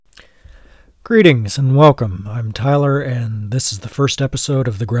Greetings and welcome. I'm Tyler, and this is the first episode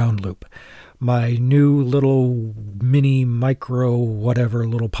of The Ground Loop, my new little mini micro whatever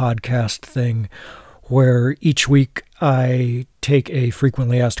little podcast thing where each week I take a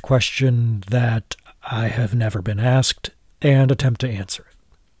frequently asked question that I have never been asked and attempt to answer it.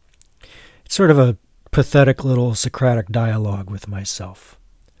 It's sort of a pathetic little Socratic dialogue with myself.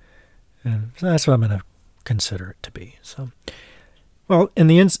 And that's what I'm going to consider it to be. Well, in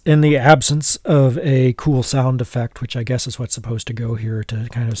the absence of a cool sound effect, which I guess is what's supposed to go here to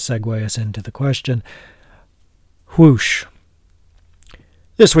kind of segue us into the question, whoosh.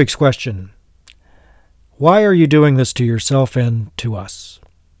 This week's question: why are you doing this to yourself and to us?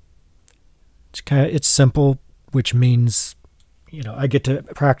 It's simple, which means, I get to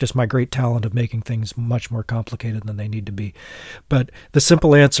practice my great talent of making things much more complicated than they need to be. But the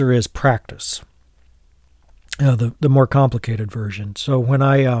simple answer is practice. The more complicated version. So when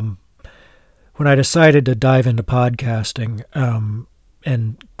I decided to dive into podcasting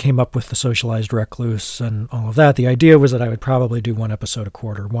and came up with the Socialized Recluse and all of that, the idea was that I would probably do one episode a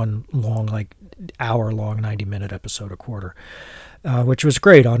quarter, one long, hour-long, 90-minute episode a quarter, which was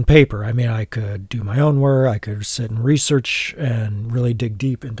great on paper. I mean, I could do my own work, I could sit and research and really dig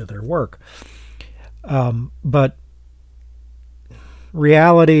deep into their work. But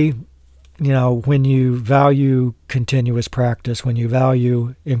reality, when you value continuous practice, when you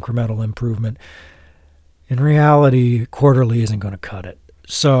value incremental improvement, in reality, quarterly isn't going to cut it.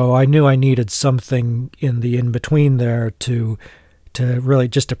 So I knew I needed something in the in-between there to really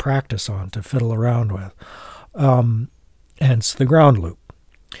just to practice on, to fiddle around with. Hence the ground loop.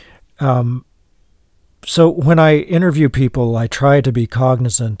 So when I interview people, I try to be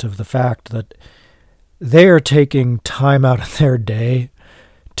cognizant of the fact that they are taking time out of their day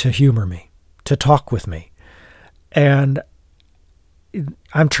to humor me, to talk with me. And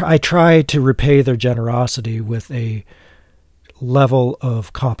I try to repay their generosity with a level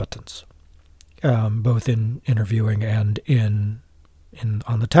of competence, both in interviewing and in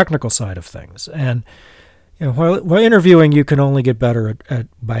on the technical side of things. And while interviewing, you can only get better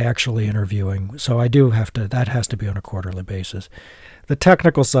by actually interviewing. So that has to be on a quarterly basis. The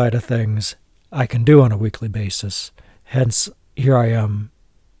technical side of things I can do on a weekly basis. Hence, here I am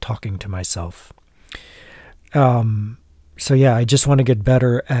talking to myself. I just want to get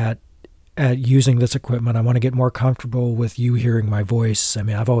better at using this equipment. I want to get more comfortable with you hearing my voice. I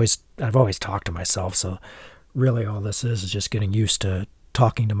mean, I've always talked to myself, so really all this is just getting used to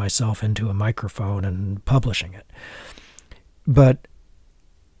talking to myself into a microphone and publishing it. But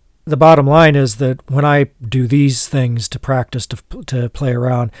the bottom line is that when I do these things to practice, to play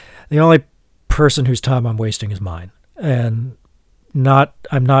around, the only person whose time I'm wasting is mine. And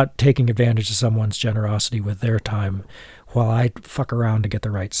I'm not taking advantage of someone's generosity with their time while I fuck around to get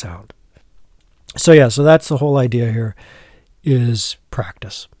the right sound. So that's the whole idea here, is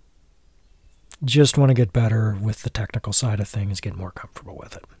practice. Just want to get better with the technical side of things, get more comfortable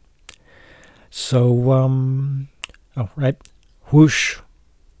with it. So, whoosh.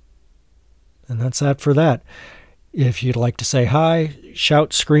 And that's that for that. If you'd like to say hi,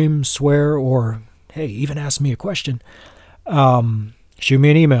 shout, scream, swear, or, hey, even ask me a question, shoot me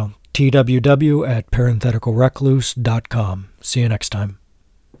an email, tww@parentheticalrecluse.com. See you next time.